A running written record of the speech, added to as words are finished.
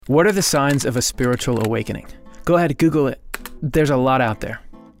What are the signs of a spiritual awakening? Go ahead, Google it. There's a lot out there.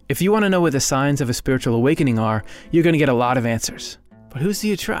 If you want to know what the signs of a spiritual awakening are, you're going to get a lot of answers. But whose do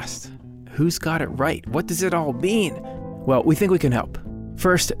you trust? Who's got it right? What does it all mean? Well, we think we can help.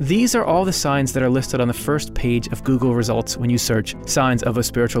 First, these are all the signs that are listed on the first page of Google results when you search signs of a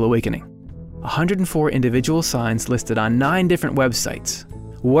spiritual awakening. 104 individual signs listed on 9 different websites.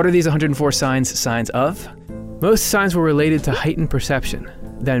 What are these 104 signs of? Most signs were related to heightened perception,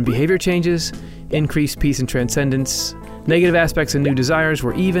 then behavior changes, increased peace and transcendence, negative aspects and new desires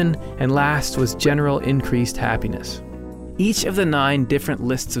were even, and last was general increased happiness. Each of the 9 different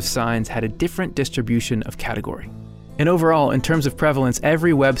lists of signs had a different distribution of category. And overall, in terms of prevalence,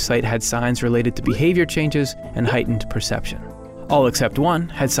 every website had signs related to behavior changes and heightened perception. All except one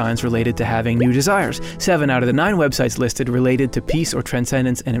had signs related to having new desires. 7 out of the 9 websites listed related to peace or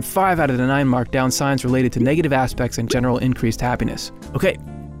transcendence, and in 5 out of the 9 marked down signs related to negative aspects and general increased happiness. Okay,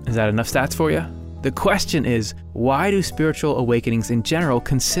 is that enough stats for you? The question is, why do spiritual awakenings in general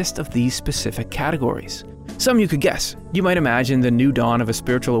consist of these specific categories? Some you could guess. You might imagine the new dawn of a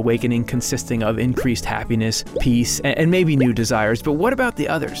spiritual awakening consisting of increased happiness, peace, and maybe new desires, but what about the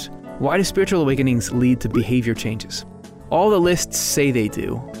others? Why do spiritual awakenings lead to behavior changes? All the lists say they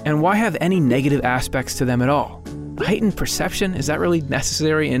do, and why have any negative aspects to them at all? Heightened perception, is that really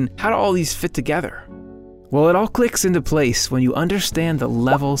necessary, and how do all these fit together? Well, it all clicks into place when you understand the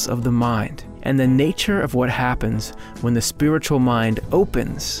levels of the mind and the nature of what happens when the spiritual mind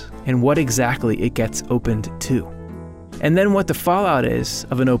opens and what exactly it gets opened to. And then what the fallout is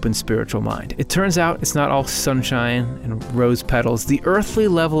of an open spiritual mind. It turns out it's not all sunshine and rose petals. The earthly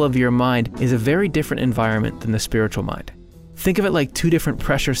level of your mind is a very different environment than the spiritual mind. Think of it like 2 different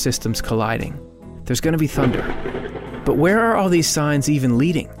pressure systems colliding. There's going to be thunder. But where are all these signs even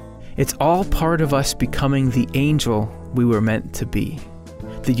leading? It's all part of us becoming the angel we were meant to be.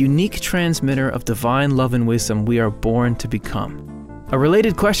 The unique transmitter of divine love and wisdom we are born to become. A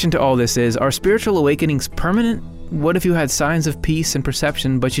related question to all this is, are spiritual awakenings permanent? What if you had signs of peace and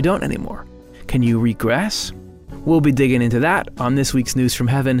perception, but you don't anymore? Can you regress? We'll be digging into that on this week's News from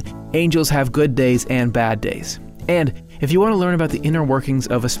Heaven. Angels have good days and bad days. And if you want to learn about the inner workings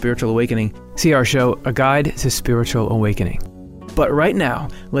of a spiritual awakening, see our show, A Guide to Spiritual Awakening. But right now,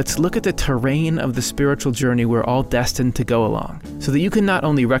 let's look at the terrain of the spiritual journey we're all destined to go along, so that you can not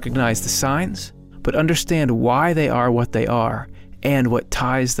only recognize the signs, but understand why they are what they are, and what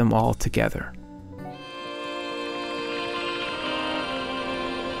ties them all together.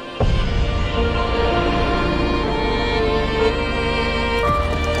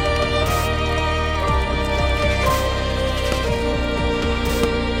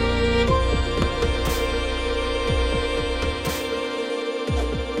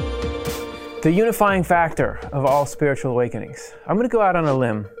 The unifying factor of all spiritual awakenings. I'm going to go out on a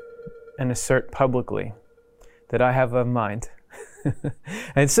limb and assert publicly that I have a mind.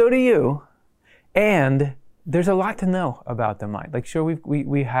 And so do you. And there's a lot to know about the mind. Like, sure,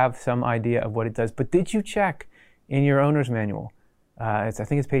 we have some idea of what it does, but did you check in your owner's manual? I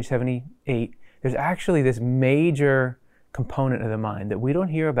think it's page 78. There's actually this major component of the mind that we don't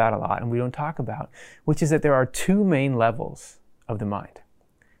hear about a lot and we don't talk about, which is that there are 2 main levels of the mind.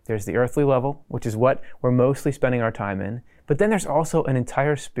 There's the earthly level, which is what we're mostly spending our time in, but then there's also an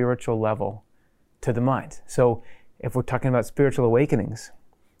entire spiritual level to the mind. So if we're talking about spiritual awakenings,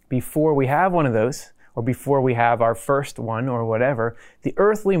 before we have one of those, or before we have our first one or whatever, the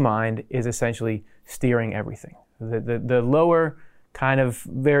earthly mind is essentially steering everything. The lower kind of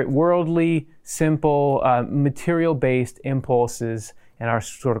very worldly, simple, material-based impulses and our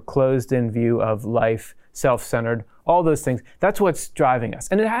sort of closed-in view of life, self-centered, all those things, that's what's driving us.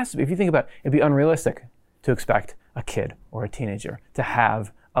 And it has to be. If you think about it, it'd be unrealistic to expect a kid or a teenager to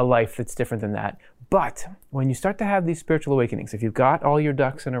have a life that's different than that. But when you start to have these spiritual awakenings, if you've got all your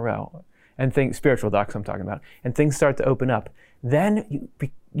ducks in a row, and things, spiritual ducks I'm talking about, and things start to open up, then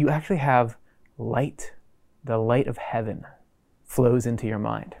you actually have light. The light of heaven flows into your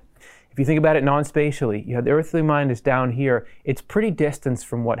mind. If you think about it non-spatially, you have the earthly mind is down here. It's pretty distant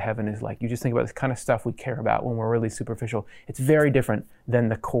from what heaven is like. You just think about the kind of stuff we care about when we're really superficial. It's very different than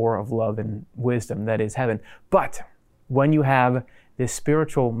the core of love and wisdom that is heaven. But when you have this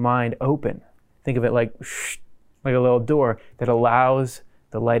spiritual mind open, think of it like a little door that allows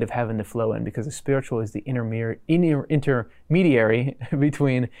the light of heaven to flow in, because the spiritual is the intermediary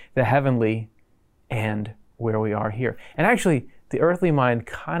between the heavenly and where we are here. And actually, the earthly mind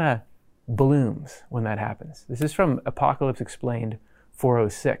kind of blooms when that happens. This is from Apocalypse Explained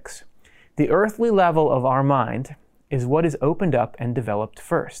 406. The earthly level of our mind is what is opened up and developed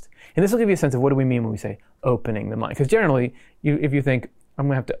first. And this will give you a sense of what do we mean when we say opening the mind. Because generally, if you think, I'm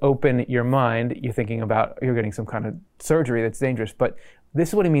going to have to open your mind. You're thinking about you're getting some kind of surgery that's dangerous. But this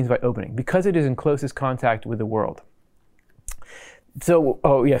is what he means by opening, because it is in closest contact with the world. So,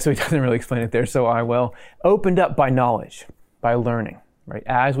 so he doesn't really explain it there, so I will. Opened up by knowledge, by learning, right?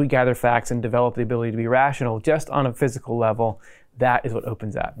 As we gather facts and develop the ability to be rational just on a physical level, that is what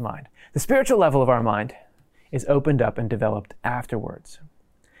opens that mind. The spiritual level of our mind is opened up and developed afterwards.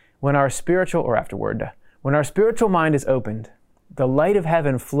 When our spiritual mind is opened, the light of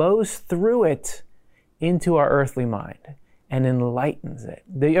heaven flows through it into our earthly mind and enlightens it.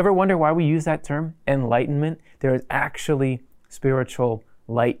 Do you ever wonder why we use that term, enlightenment? There is actually spiritual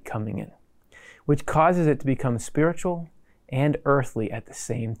light coming in, which causes it to become spiritual and earthly at the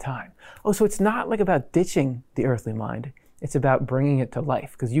same time. Oh, so it's not like about ditching the earthly mind. It's about bringing it to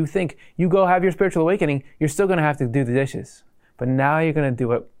life. Because you think you go have your spiritual awakening, you're still going to have to do the dishes. But now you're going to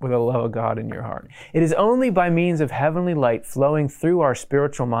do it with the love of God in your heart. It is only by means of heavenly light flowing through our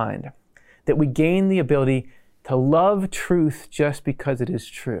spiritual mind that we gain the ability to love truth just because it is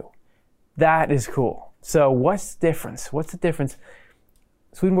true. That is cool. So what's the difference? What's the difference?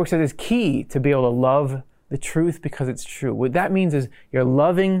 Swedenborg says it's key to be able to love the truth because it's true. What that means is you're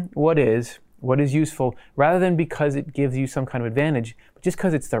loving what is useful, rather than because it gives you some kind of advantage, but just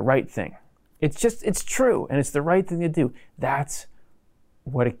because it's the right thing. It's true, and it's the right thing to do. That's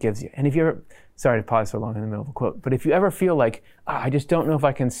what it gives you. And if you're, sorry to pause so long in the middle of a quote, but if you ever feel like, I just don't know if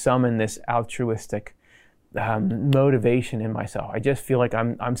I can summon this altruistic motivation in myself, I just feel like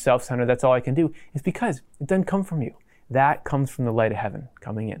I'm self-centered, that's all I can do, it's because it doesn't come from you. That comes from the light of heaven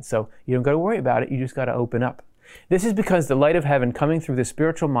coming in. So you don't got to worry about it, you just got to open up. This is because the light of heaven coming through the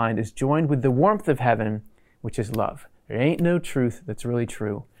spiritual mind is joined with the warmth of heaven, which is love. There ain't no truth that's really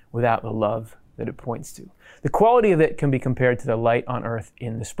true without the love that it points to. The quality of it can be compared to the light on earth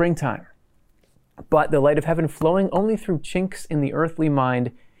in the springtime. But the light of heaven flowing only through chinks in the earthly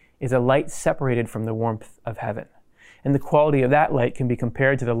mind is a light separated from the warmth of heaven. And the quality of that light can be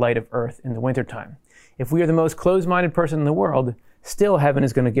compared to the light of earth in the wintertime. If we are the most closed-minded person in the world, still heaven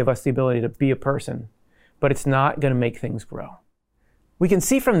is going to give us the ability to be a person, but it's not going to make things grow. We can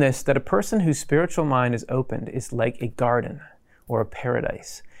see from this that a person whose spiritual mind is opened is like a garden or a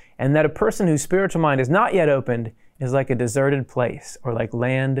paradise, and that a person whose spiritual mind is not yet opened is like a deserted place or like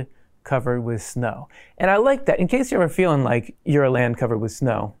land covered with snow. And I like that. In case you're ever feeling like you're a land covered with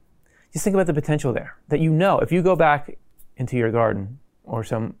snow, just think about the potential there. That if you go back into your garden or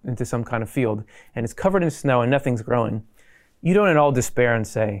into some kind of field and it's covered in snow and nothing's growing, you don't in all despair and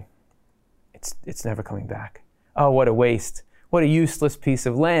say, it's never coming back. Oh, what a waste. What a useless piece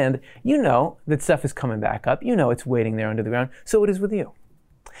of land. You know that stuff is coming back up. You know it's waiting there under the ground. So it is with you.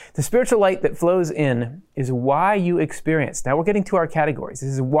 The spiritual light that flows in is why you experience. Now we're getting to our categories. This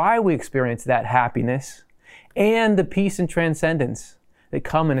is why we experience that happiness and the peace and transcendence that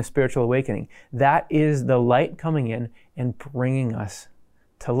come in a spiritual awakening. That is the light coming in and bringing us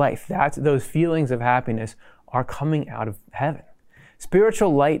to life. Those feelings of happiness are coming out of heaven.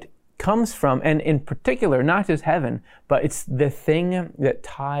 Spiritual light comes from, and in particular, not just heaven, but it's the thing that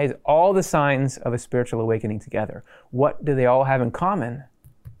ties all the signs of a spiritual awakening together. What do they all have in common?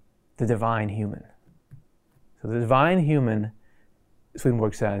 The divine human. So the divine human,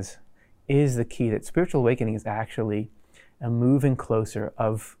 Swedenborg says, is the key. That spiritual awakening is actually a moving closer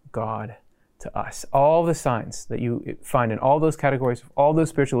of God to us. All the signs that you find in all those categories, all those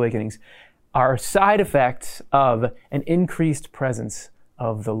spiritual awakenings, are side effects of an increased presence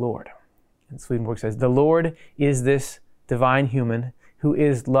of the Lord. And Swedenborg says, the Lord is this divine human who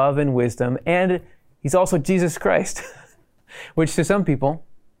is love and wisdom, and he's also Jesus Christ, which to some people,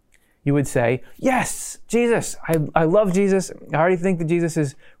 you would say, yes, Jesus, I love Jesus. I already think that Jesus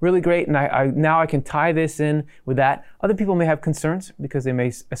is really great, and now I can tie this in with that. Other people may have concerns because they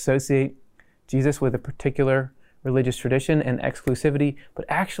may associate Jesus with a particular religious tradition and exclusivity, but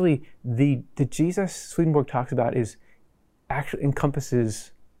actually the Jesus Swedenborg talks about actually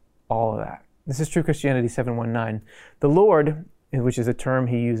encompasses all of that. This is True Christianity 719. The Lord, which is a term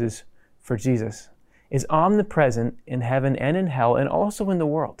he uses for Jesus, is omnipresent in heaven and in hell and also in the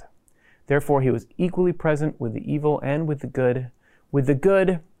world. Therefore, he was equally present with the evil and with the good. With the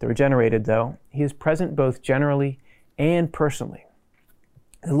good, the regenerated though, he is present both generally and personally.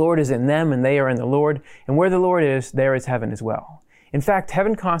 The Lord is in them and they are in the Lord, and where the Lord is, there is heaven as well. In fact,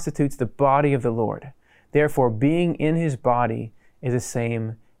 heaven constitutes the body of the Lord. Therefore, being in his body is the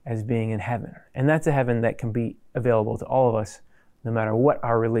same as being in heaven. And that's a heaven that can be available to all of us, no matter what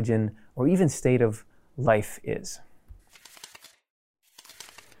our religion or even state of life is.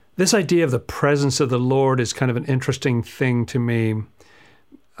 This idea of the presence of the Lord is kind of an interesting thing to me.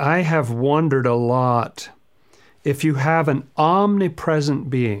 I have wondered a lot if you have an omnipresent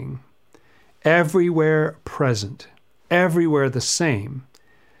being, everywhere present, everywhere the same,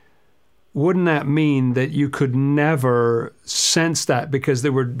 wouldn't that mean that you could never sense that because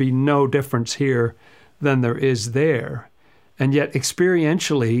there would be no difference here than there is there? And yet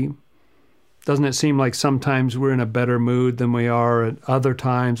experientially, doesn't it seem like sometimes we're in a better mood than we are at other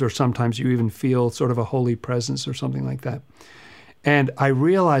times, or sometimes you even feel sort of a holy presence or something like that? And I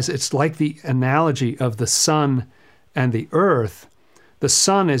realize it's like the analogy of the sun and the earth. The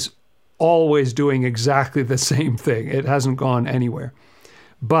sun is always doing exactly the same thing. It hasn't gone anywhere.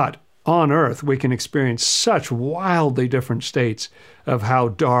 But on earth, we can experience such wildly different states of how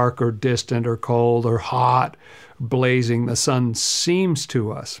dark or distant or cold or hot, blazing the sun seems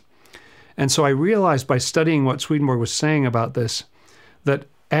to us. And so I realized by studying what Swedenborg was saying about this, that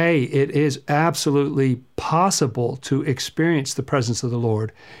A, it is absolutely possible to experience the presence of the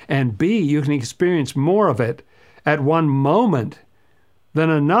Lord, and B, you can experience more of it at one moment than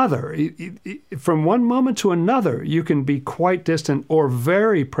another. From one moment to another, you can be quite distant or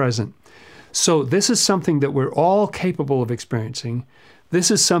very present. So this is something that we're all capable of experiencing. This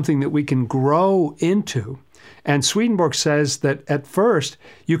is something that we can grow into. And Swedenborg says that at first,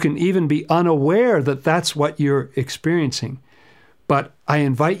 you can even be unaware that that's what you're experiencing. But I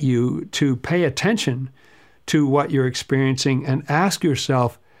invite you to pay attention to what you're experiencing and ask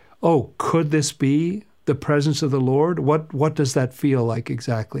yourself, oh, could this be the presence of the Lord? What does that feel like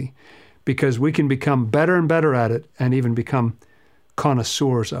exactly? Because we can become better and better at it and even become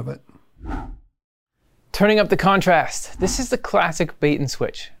connoisseurs of it. Turning up the contrast. This is the classic bait and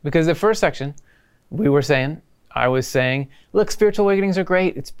switch. Because the first section, I was saying, look, spiritual awakenings are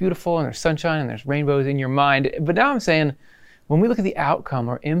great. It's beautiful, and there's sunshine, and there's rainbows in your mind. But now I'm saying, when we look at the outcome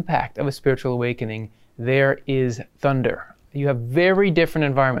or impact of a spiritual awakening, there is thunder. You have very different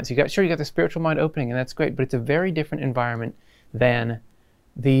environments. You got the spiritual mind opening, and that's great, but it's a very different environment than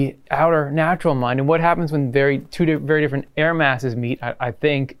the outer natural mind. And what happens when two very different air masses meet? I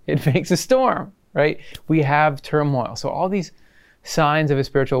think it makes a storm, right? We have turmoil. So all these signs of a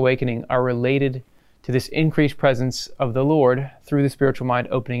spiritual awakening are related to this increased presence of the Lord through the spiritual mind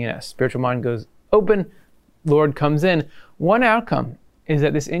opening in us. Spiritual mind goes open, Lord comes in. One outcome is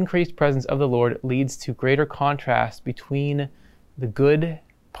that this increased presence of the Lord leads to greater contrast between the good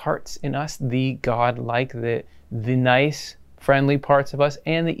parts in us, the God-like, the nice, friendly parts of us,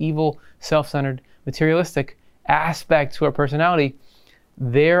 and the evil, self-centered, materialistic aspect to our personality.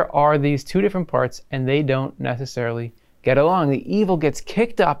 There are these two different parts, and they don't necessarily get along. The evil gets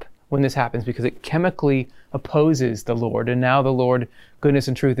kicked up when this happens because it chemically opposes the Lord. And now the Lord, goodness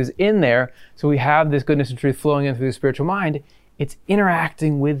and truth, is in there. So we have this goodness and truth flowing in through the spiritual mind. It's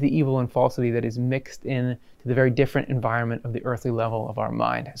interacting with the evil and falsity that is mixed in to the very different environment of the earthly level of our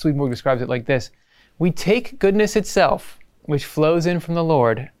mind. Swedenborg describes it like this. We take goodness itself, which flows in from the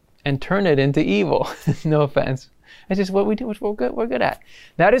Lord, and turn it into evil. No offense. It's just what we do, which we're good at.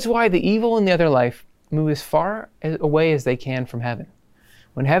 That is why the evil in the other life move as far away as they can from heaven.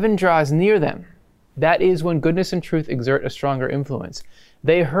 When heaven draws near them, that is when goodness and truth exert a stronger influence.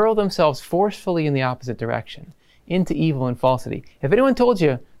 They hurl themselves forcefully in the opposite direction, into evil and falsity. If anyone told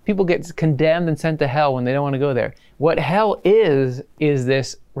you people get condemned and sent to hell when they don't want to go there, what hell is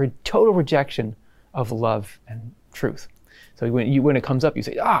this total rejection of love and truth. So when it comes up, you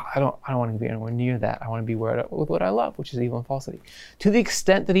say, I don't want to be anywhere near that. I want to be with what I love, which is evil and falsity. To the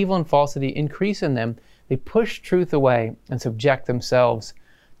extent that evil and falsity increase in them, they push truth away and subject themselves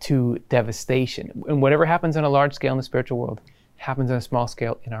to devastation. And whatever happens on a large scale in the spiritual world happens on a small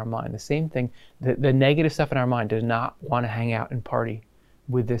scale in our mind. The same thing, the negative stuff in our mind does not want to hang out and party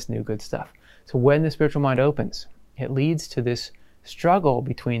with this new good stuff. So when the spiritual mind opens, it leads to this struggle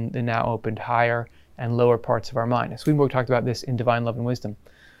between the now opened higher and lower parts of our mind. Swedenborg talked about this in Divine Love and Wisdom.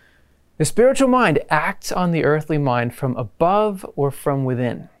 The spiritual mind acts on the earthly mind from above or from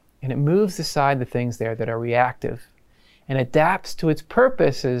within, and it moves aside the things there that are reactive and adapts to its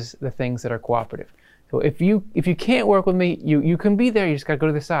purposes the things that are cooperative. So if you can't work with me, you can be there, you just got to go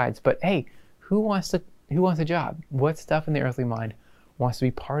to the sides. But hey, who wants a job? What stuff in the earthly mind wants to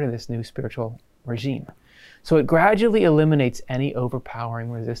be part of this new spiritual regime? So it gradually eliminates any overpowering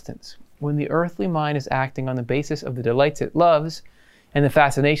resistance. When the earthly mind is acting on the basis of the delights it loves and the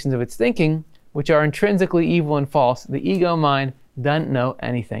fascinations of its thinking, which are intrinsically evil and false, the ego mind doesn't know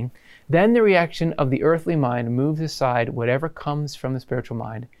anything. Then the reaction of the earthly mind moves aside whatever comes from the spiritual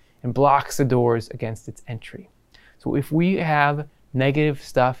mind and blocks the doors against its entry. So if we have negative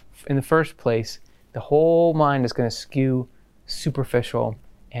stuff in the first place, the whole mind is going to skew superficial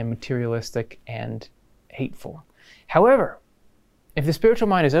and materialistic and hateful. However, if the spiritual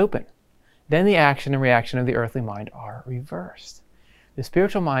mind is open, then the action and reaction of the earthly mind are reversed. The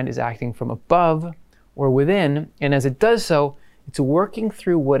spiritual mind is acting from above or within, and as it does so, it's working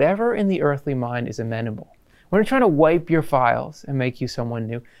through whatever in the earthly mind is amenable. We're not trying to wipe your files and make you someone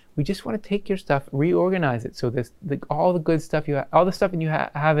new. We just want to take your stuff, reorganize it so all the good stuff all the stuff that you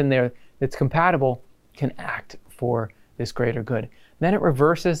have in there that's compatible can act for this greater good. Then it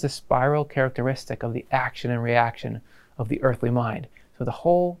reverses the spiral characteristic of the action and reaction of the earthly mind. So the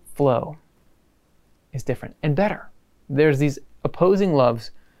whole flow is different and better. There's these opposing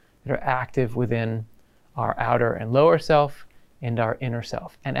loves that are active within our outer and lower self and our inner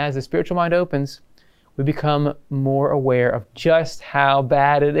self. And as the spiritual mind opens, we become more aware of just how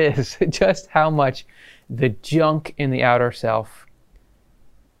bad it is, just how much the junk in the outer self,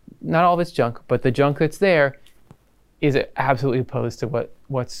 not all of it's junk, but the junk that's there is absolutely opposed to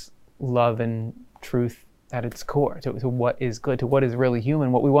what's love and truth at its core, to what is good, to what is really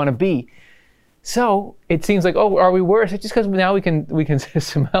human, what we want to be. So it seems like, oh, are we worse? It's just because now we can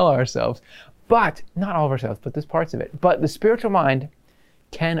smell ourselves. But, not all of ourselves, but there's parts of it. But the spiritual mind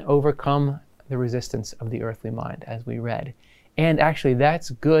can overcome the resistance of the earthly mind, as we read. And actually, that's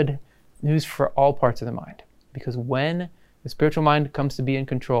good news for all parts of the mind. Because when the spiritual mind comes to be in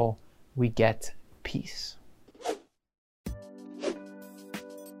control, we get peace.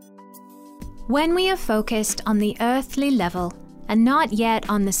 When we are focused on the earthly level and not yet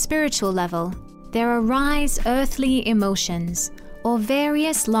on the spiritual level, there arise earthly emotions or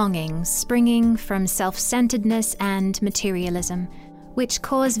various longings springing from self-centeredness and materialism, which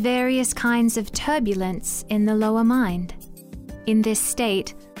cause various kinds of turbulence in the lower mind. In this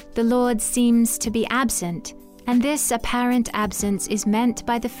state, the Lord seems to be absent, and this apparent absence is meant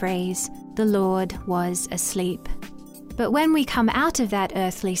by the phrase, "The Lord was asleep." But when we come out of that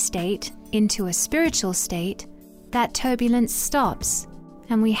earthly state into a spiritual state, that turbulence stops,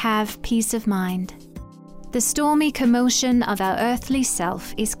 and we have peace of mind. The stormy commotion of our earthly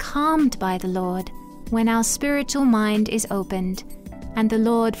self is calmed by the Lord when our spiritual mind is opened, and the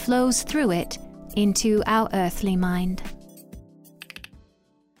Lord flows through it into our earthly mind.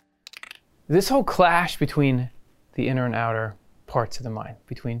 This whole clash between the inner and outer parts of the mind,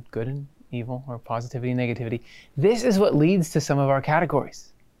 between good and evil, or positivity and negativity, this is what leads to some of our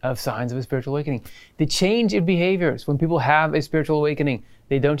categories of signs of a spiritual awakening. The change in behaviors. When people have a spiritual awakening,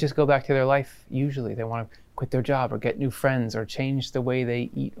 they don't just go back to their life usually. They want to quit their job or get new friends or change the way they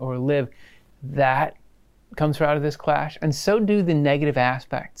eat or live. That comes out of this clash, and so do the negative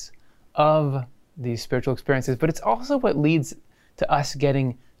aspects of these spiritual experiences. But it's also what leads to us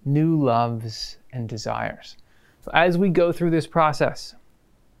getting new loves and desires. So as we go through this process,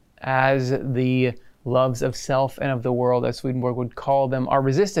 as the loves of self and of the world, as Swedenborg would call them, are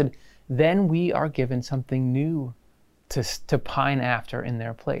resisted, then we are given something new to pine after in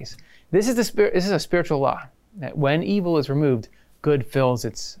their place. This is a spiritual law, that when evil is removed, good fills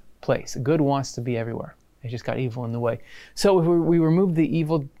its place. Good wants to be everywhere. It's just got evil in the way. So if we remove the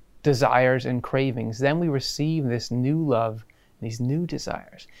evil desires and cravings, then we receive this new love, these new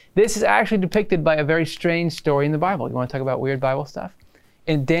desires. This is actually depicted by a very strange story in the Bible. You want to talk about weird Bible stuff?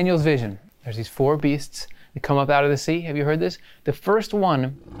 In Daniel's vision, there's these 4 beasts that come up out of the sea. Have you heard this? The first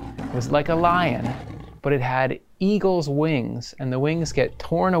one was like a lion, but it had eagle's wings, and the wings get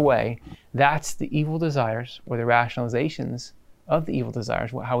torn away. That's the evil desires, or the rationalizations of the evil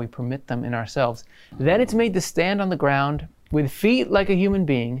desires, how we permit them in ourselves. Then it's made to stand on the ground with feet like a human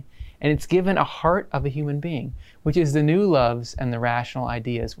being, and it's given a heart of a human being, which is the new loves and the rational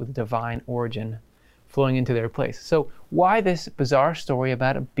ideas with divine origin flowing into their place. So why this bizarre story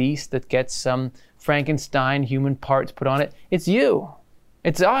about a beast that gets some Frankenstein human parts put on it? It's you.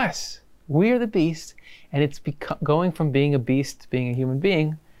 It's us. We're the beast, and it's going from being a beast to being a human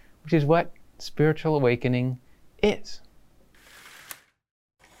being, which is what spiritual awakening is.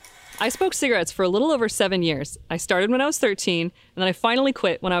 I smoked cigarettes for a little over 7 years. I started when I was 13, and then I finally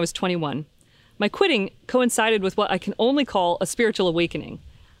quit when I was 21. My quitting coincided with what I can only call a spiritual awakening.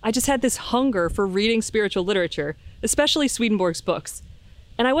 I just had this hunger for reading spiritual literature, especially Swedenborg's books.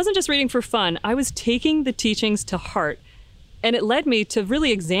 And I wasn't just reading for fun, I was taking the teachings to heart, and it led me to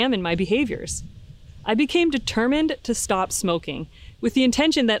really examine my behaviors. I became determined to stop smoking, with the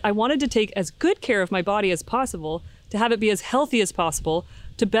intention that I wanted to take as good care of my body as possible, to have it be as healthy as possible,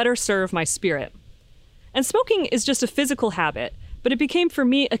 to better serve my spirit. And smoking is just a physical habit, but it became for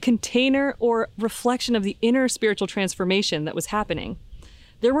me a container or reflection of the inner spiritual transformation that was happening.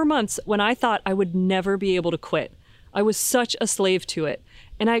 There were months when I thought I would never be able to quit. I was such a slave to it,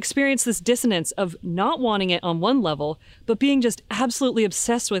 and I experienced this dissonance of not wanting it on one level, but being just absolutely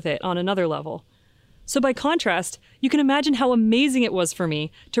obsessed with it on another level. So by contrast, you can imagine how amazing it was for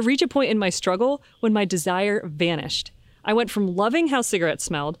me to reach a point in my struggle when my desire vanished. I went from loving how cigarettes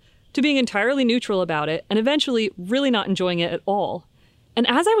smelled to being entirely neutral about it and eventually really not enjoying it at all. And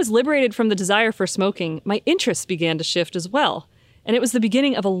as I was liberated from the desire for smoking, my interests began to shift as well. And it was the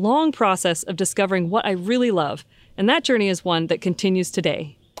beginning of a long process of discovering what I really love. And that journey is one that continues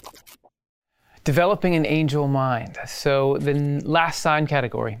today. Developing an angel mind. So the last sign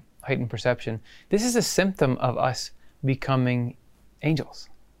category, heightened perception, this is a symptom of us becoming angels.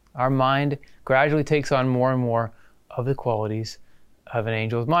 Our mind gradually takes on more and more of the qualities of an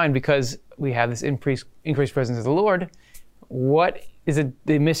angel's mind because we have this increased presence of the Lord. What is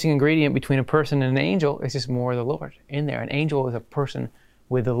the missing ingredient between a person and an angel? It's just more of the Lord in there. An angel is a person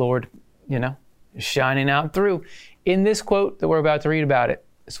with the Lord, shining out through. In this quote that we're about to read about it,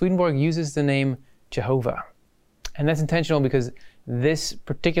 Swedenborg uses the name Jehovah. And that's intentional because this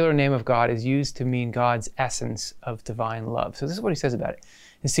particular name of God is used to mean God's essence of divine love. So this is what he says about it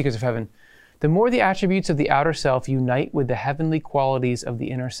in Secrets of Heaven. The more the attributes of the outer self unite with the heavenly qualities of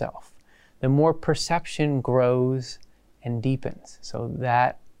the inner self, the more perception grows and deepens. So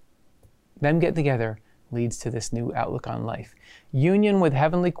that them getting together leads to this new outlook on life. Union with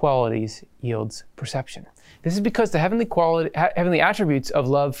heavenly qualities yields perception. This is because the heavenly attributes of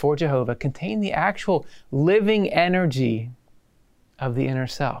love for Jehovah contain the actual living energy of the inner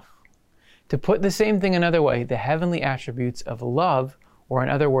self. To put the same thing another way, the heavenly attributes of love, or in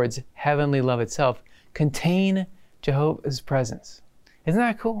other words, heavenly love itself, contain Jehovah's presence. Isn't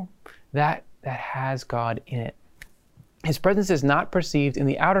that cool? That has God in it. His presence is not perceived in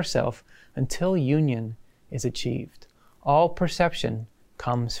the outer self until union is achieved. All perception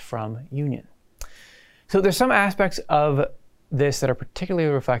comes from union. So there's some aspects of this that are particularly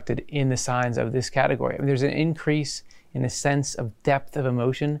reflected in the signs of this category. There's an increase in a sense of depth of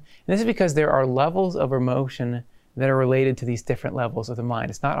emotion. And this is because there are levels of emotion that are related to these different levels of the mind.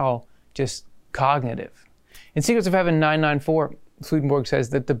 It's not all just cognitive. In Secrets of Heaven 994, Swedenborg says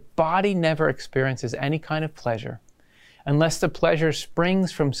that the body never experiences any kind of pleasure unless the pleasure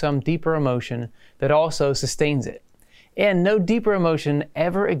springs from some deeper emotion that also sustains it. And no deeper emotion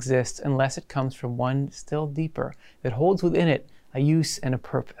ever exists unless it comes from one still deeper that holds within it a use and a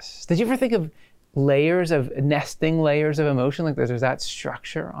purpose. Did you ever think of nesting layers of emotion, like there's that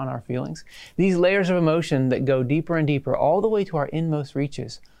structure on our feelings? These layers of emotion that go deeper and deeper all the way to our inmost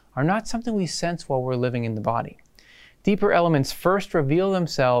reaches are not something we sense while we're living in the body. Deeper elements first reveal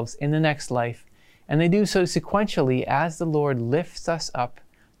themselves in the next life, and they do so sequentially as the Lord lifts us up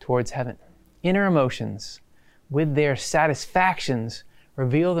towards heaven. Inner emotions, with their satisfactions,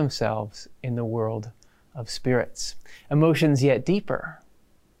 reveal themselves in the world of spirits. Emotions yet deeper,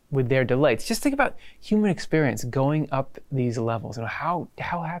 with their delights. Just think about human experience going up these levels. How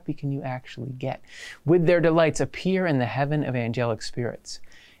happy can you actually get? With their delights appear in the heaven of angelic spirits.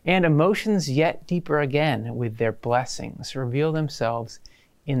 And emotions yet deeper again, with their blessings, reveal themselves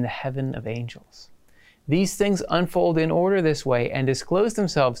in the heaven of angels. These things unfold in order this way and disclose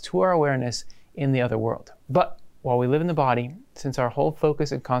themselves to our awareness in the other world. But while we live in the body, since our whole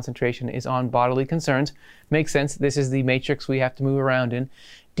focus and concentration is on bodily concerns, makes sense, this is the matrix we have to move around in,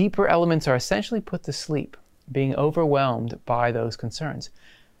 deeper elements are essentially put to sleep, being overwhelmed by those concerns.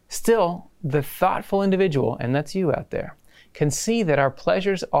 Still, the thoughtful individual, and that's you out there, can see that our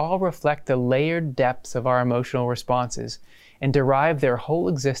pleasures all reflect the layered depths of our emotional responses and derive their whole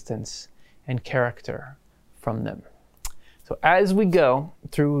existence and character from them. So as we go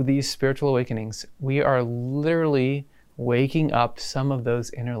through these spiritual awakenings, we are literally waking up some of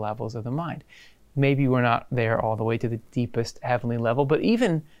those inner levels of the mind. Maybe we're not there all the way to the deepest heavenly level, but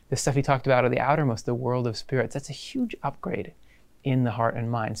even the stuff he talked about at the outermost, the world of spirits, that's a huge upgrade in the heart and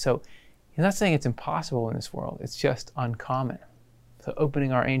mind. So he's not saying it's impossible in this world, it's just uncommon. So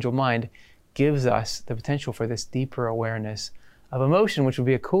opening our angel mind gives us the potential for this deeper awareness of emotion, which would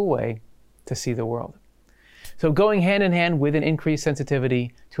be a cool way to see the world. So going hand in hand with an increased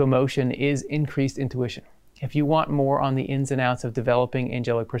sensitivity to emotion is increased intuition. If you want more on the ins and outs of developing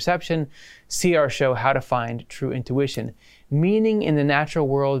angelic perception, see our show, How to Find True Intuition. Meaning in the natural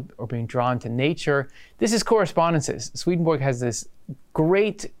world or being drawn to nature. This is Correspondences. Swedenborg has this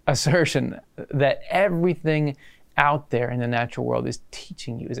great assertion that everything out there in the natural world is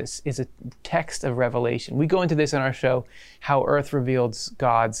teaching you, is a text of revelation. We go into this in our show, How Earth Reveals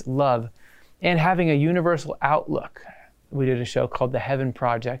God's Love. And having a universal outlook. We did a show called The Heaven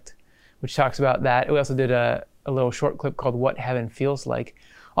Project, which talks about that. We also did a little short clip called What Heaven Feels Like.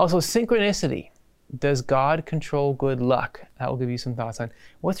 Also, synchronicity. Does God control good luck? That will give you some thoughts on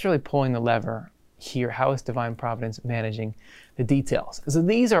what's really pulling the lever here. How is divine providence managing the details? So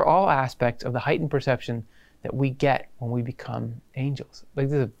these are all aspects of the heightened perception that we get when we become angels. Like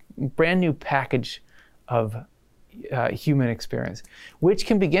there's a brand new package of human experience, which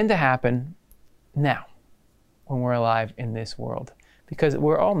can begin to happen now when we're alive in this world, because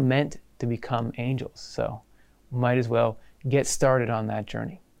we're all meant to become angels. So might as well get started on that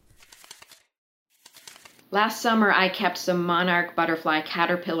journey. Last summer, I kept some monarch butterfly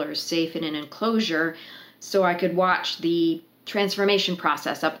caterpillars safe in an enclosure so I could watch the transformation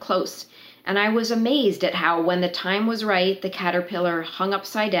process up close. And I was amazed at how, when the time was right, the caterpillar hung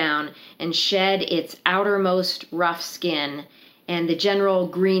upside down and shed its outermost rough skin, and the general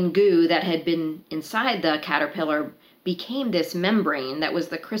green goo that had been inside the caterpillar became this membrane that was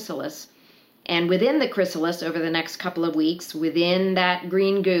the chrysalis. And within the chrysalis, over the next couple of weeks, within that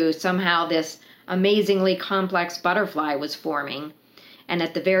green goo, somehow this amazingly complex butterfly was forming. And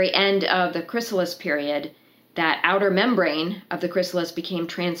at the very end of the chrysalis period, that outer membrane of the chrysalis became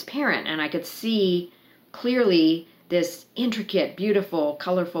transparent, and I could see clearly this intricate, beautiful,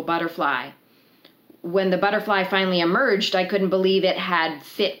 colorful butterfly. When the butterfly finally emerged, I couldn't believe it had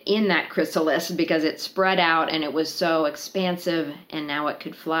fit in that chrysalis because it spread out and it was so expansive, and now it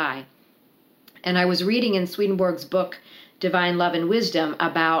could fly. And I was reading in Swedenborg's book, Divine Love and Wisdom,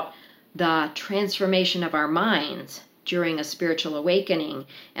 about the transformation of our minds during a spiritual awakening.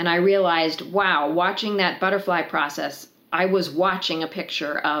 And I realized, wow, watching that butterfly process, I was watching a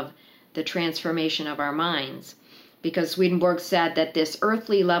picture of the transformation of our minds. Because Swedenborg said that this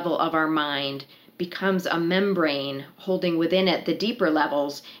earthly level of our mind becomes a membrane holding within it the deeper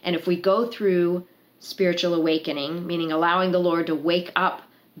levels. And if we go through spiritual awakening, meaning allowing the Lord to wake up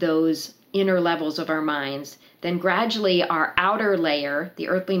those inner levels of our minds, then gradually our outer layer, the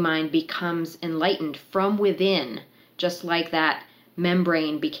earthly mind, becomes enlightened from within, just like that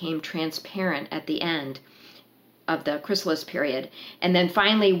membrane became transparent at the end of the chrysalis period. And then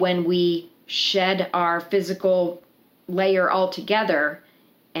finally, when we shed our physical layer altogether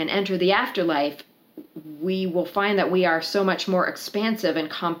and enter the afterlife, we will find that we are so much more expansive and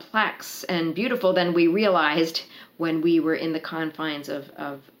complex and beautiful than we realized when we were in the confines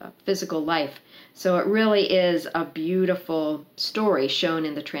of physical life. So it really is a beautiful story shown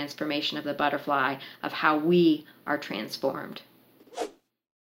in the transformation of the butterfly, of how we are transformed.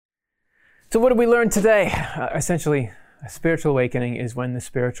 So what did we learn today? Essentially, a spiritual awakening is when the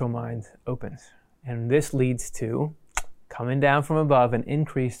spiritual mind opens. And this leads to coming down from above an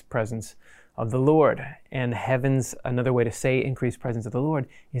increased presence of the Lord. And heaven's, another way to say increased presence of the Lord,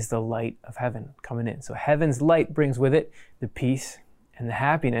 is the light of heaven coming in. So heaven's light brings with it the peace and the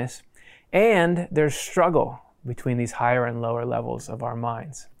happiness. And there's struggle between these higher and lower levels of our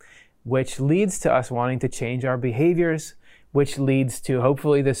minds, which leads to us wanting to change our behaviors, which leads to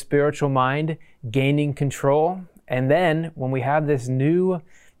hopefully the spiritual mind gaining control. And then when we have this new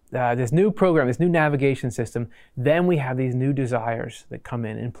program, this new navigation system, then we have these new desires that come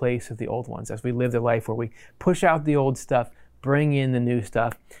in place of the old ones as we live the life where we push out the old stuff, bring in the new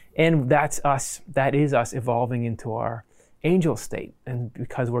stuff. And that's us. That is us evolving into our angel state. And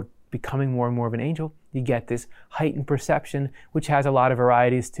because we're becoming more and more of an angel, you get this heightened perception, which has a lot of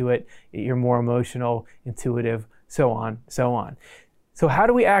varieties to it. You're more emotional, intuitive, so on, so on. So how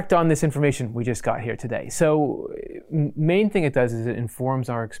do we act on this information we just got here today? So main thing it does is it informs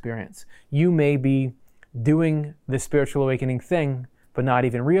our experience. You may be doing the spiritual awakening thing, but not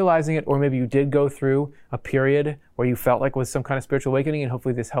even realizing it, or maybe you did go through a period where you felt like it was some kind of spiritual awakening, and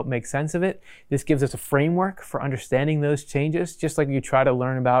hopefully this helped make sense of it. This gives us a framework for understanding those changes, just like you try to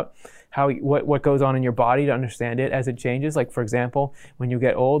learn about what goes on in your body to understand it as it changes. Like, for example, when you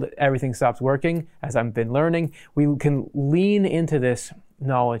get old, everything stops working. As I've been learning, we can lean into this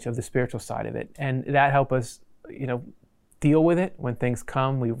knowledge of the spiritual side of it, and that help us, deal with it when things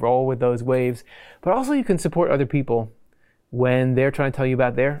come. We roll with those waves, but also you can support other people when they're trying to tell you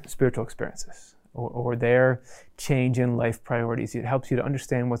about their spiritual experiences or their change in life priorities. It helps you to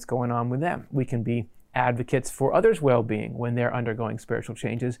understand what's going on with them. We can be advocates for others' well-being when they're undergoing spiritual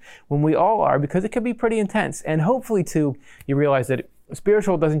changes, when we all are, because it can be pretty intense. And hopefully, too, you realize that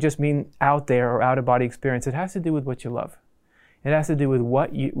spiritual doesn't just mean out there or out-of-body experience. It has to do with what you love. It has to do with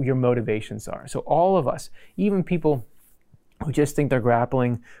what your motivations are. So all of us, even people who just think they're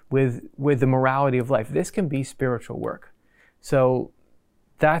grappling with the morality of life, this can be spiritual work. So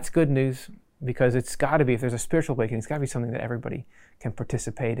that's good news, because it's got to be, if there's a spiritual awakening, it's got to be something that everybody can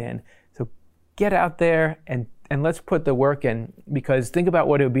participate in. So get out there and let's put the work in, because think about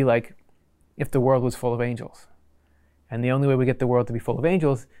what it would be like if the world was full of angels. And the only way we get the world to be full of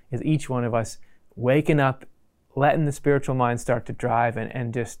angels is each one of us waking up letting the spiritual mind start to drive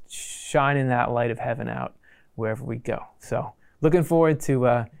and just shining that light of heaven out wherever we go. So looking forward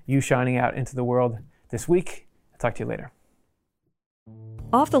to you shining out into the world this week. I'll talk to you later.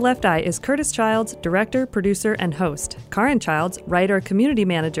 Off the Left Eye is Curtis Childs, director, producer, and host. Karin Childs, writer, community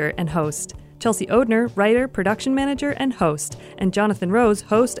manager, and host. Chelsea Odner, writer, production manager, and host. And Jonathan Rose,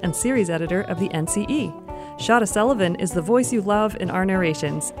 host and series editor of the NCE. Shada Sullivan is the voice you love in our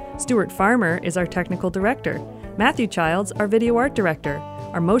narrations. Stuart Farmer is our technical director. Matthew Childs, our video art director.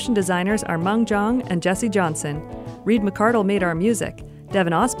 Our motion designers are Meng Zhang and Jesse Johnson. Reed McCardle made our music.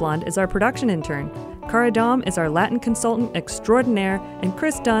 Devin Osblond is our production intern. Cara Dom is our Latin consultant extraordinaire, and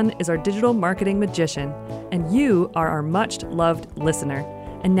Chris Dunn is our digital marketing magician. And you are our much-loved listener.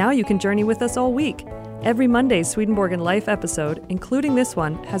 And now you can journey with us all week. Every Monday's Swedenborg and Life episode, including this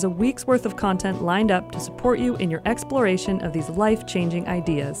one, has a week's worth of content lined up to support you in your exploration of these life-changing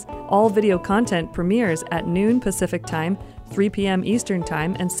ideas. All video content premieres at noon Pacific Time, 3 p.m. Eastern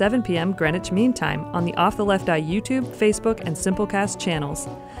Time, and 7 p.m. Greenwich Mean Time on the Off the Left Eye YouTube, Facebook, and Simplecast channels.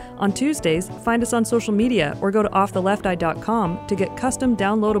 On Tuesdays, find us on social media or go to offtheLeftEye.com to get custom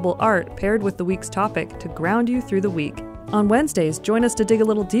downloadable art paired with the week's topic to ground you through the week. On Wednesdays, join us to dig a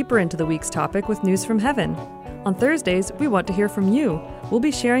little deeper into the week's topic with news from heaven. On Thursdays, we want to hear from you. We'll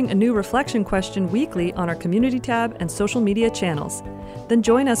be sharing a new reflection question weekly on our community tab and social media channels. Then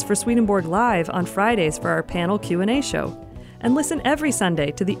join us for Swedenborg Live on Fridays for our panel Q&A show. And listen every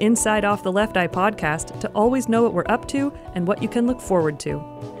Sunday to the Inside Off the Left Eye podcast to always know what we're up to and what you can look forward to.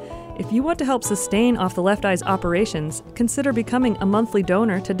 If you want to help sustain Off the Left Eye's operations, consider becoming a monthly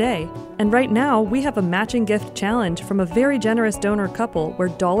donor today. And right now, we have a matching gift challenge from a very generous donor couple where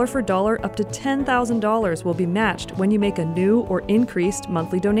dollar for dollar up to $10,000 will be matched when you make a new or increased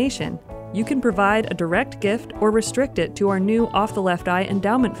monthly donation. You can provide a direct gift or restrict it to our new Off the Left Eye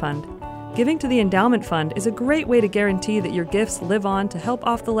Endowment Fund. Giving to the Endowment Fund is a great way to guarantee that your gifts live on to help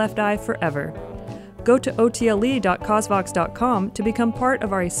Off the Left Eye forever. Go to otle.cosvox.com to become part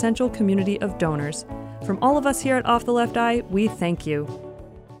of our essential community of donors. From all of us here at Off the Left Eye, we thank you.